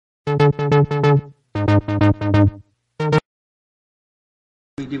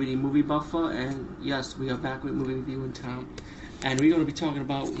DVD Movie Buffer, and yes, we are back with Movie Review in Town. And we're going to be talking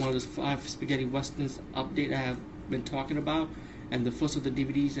about one of the 5 spaghetti westerns update I have been talking about. And the first of the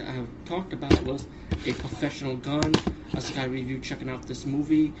DVDs that I have talked about was A Professional Gun. I just got a review checking out this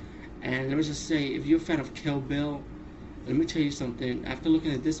movie. And let me just say, if you're a fan of Kill Bill, let me tell you something. After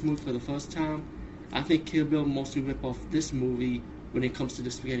looking at this movie for the first time, I think Kill Bill mostly rip off this movie when it comes to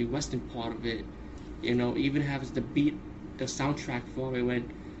the spaghetti western part of it. You know, even has the beat, the soundtrack for it.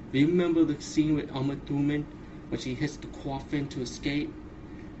 When, do you remember the scene with Uma Thurman when she hits the coffin to escape?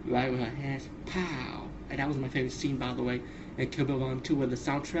 Right with her hands, pow! And that was my favorite scene, by the way, in Kill Bill Volume 2, where the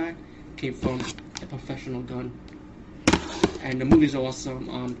soundtrack came from A Professional Gun. And the movie's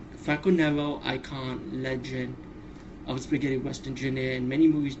awesome. Franco Nero, icon, legend of spaghetti western genre, and many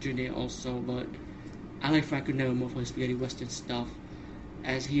movies genre also, but I like Franco Nero more for his spaghetti western stuff,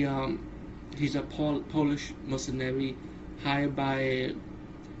 as he's a Polish mercenary hired by an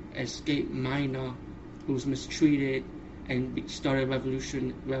escaped miner who's mistreated and started a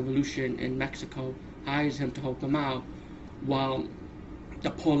revolution in Mexico, hires him to help him out, while the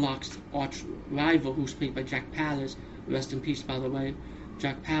Polacks' arch rival, who's played by Jack Palance, rest in peace by the way,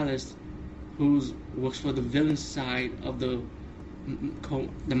 Jack Palance, who works for the villain side of the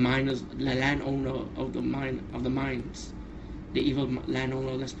miners, the landowner of the mines, the evil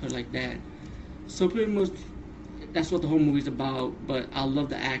landowner, let's put it like that. So pretty much that's what the whole movie's about. But I love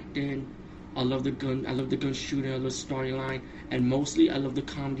the acting, I love the gun shooting, I love the storyline, and mostly I love the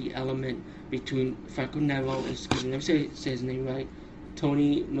comedy element between Franco Nero and, excuse me, let me say his name right,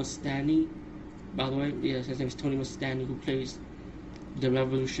 Tony Mustany. By the way, yes, his name is Tony Mustany, who plays the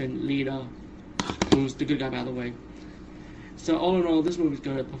revolution leader, who's the good guy, by the way. So all in all, this movie's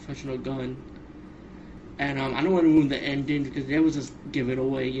got A Professional Gun. And I don't want to ruin the ending because that was just give it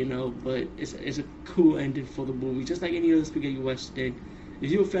away, you know. But it's a cool ending for the movie, just like any other spaghetti western. If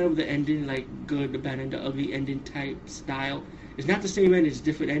you're a fan of the ending, like good, the bad, and the ugly ending type style, it's not the same ending, it's a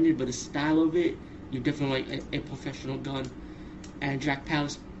different ending, but the style of it, you definitely like A Professional Gun. And Jack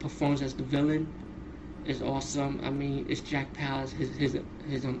Palance performs as the villain. It's awesome. I mean, it's Jack Palance,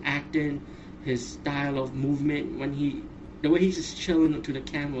 his acting, his style of movement, the way he's just chilling to the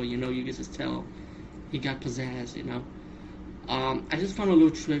camera, you know, you can just tell he got pizzazz, you know. I just found a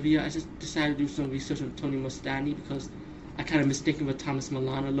little trivia. I just decided to do some research on Tony Mustany because I kind of mistaken with Thomas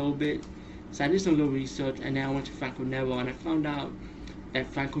Milan a little bit. So I did some little research, and then I went to Franco Nero, and I found out that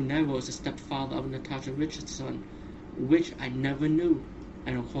Franco Nero is the stepfather of Natasha Richardson, which I never knew.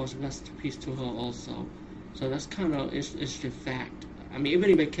 And of course, rest in peace to her also. So that's kind of interesting fact. I mean, if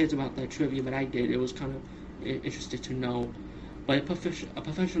anybody cares about that trivia, but I did, it was kind of interesting to know. But A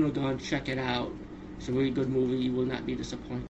Professional Gun, check it out. It's a really good movie. You will not be disappointed.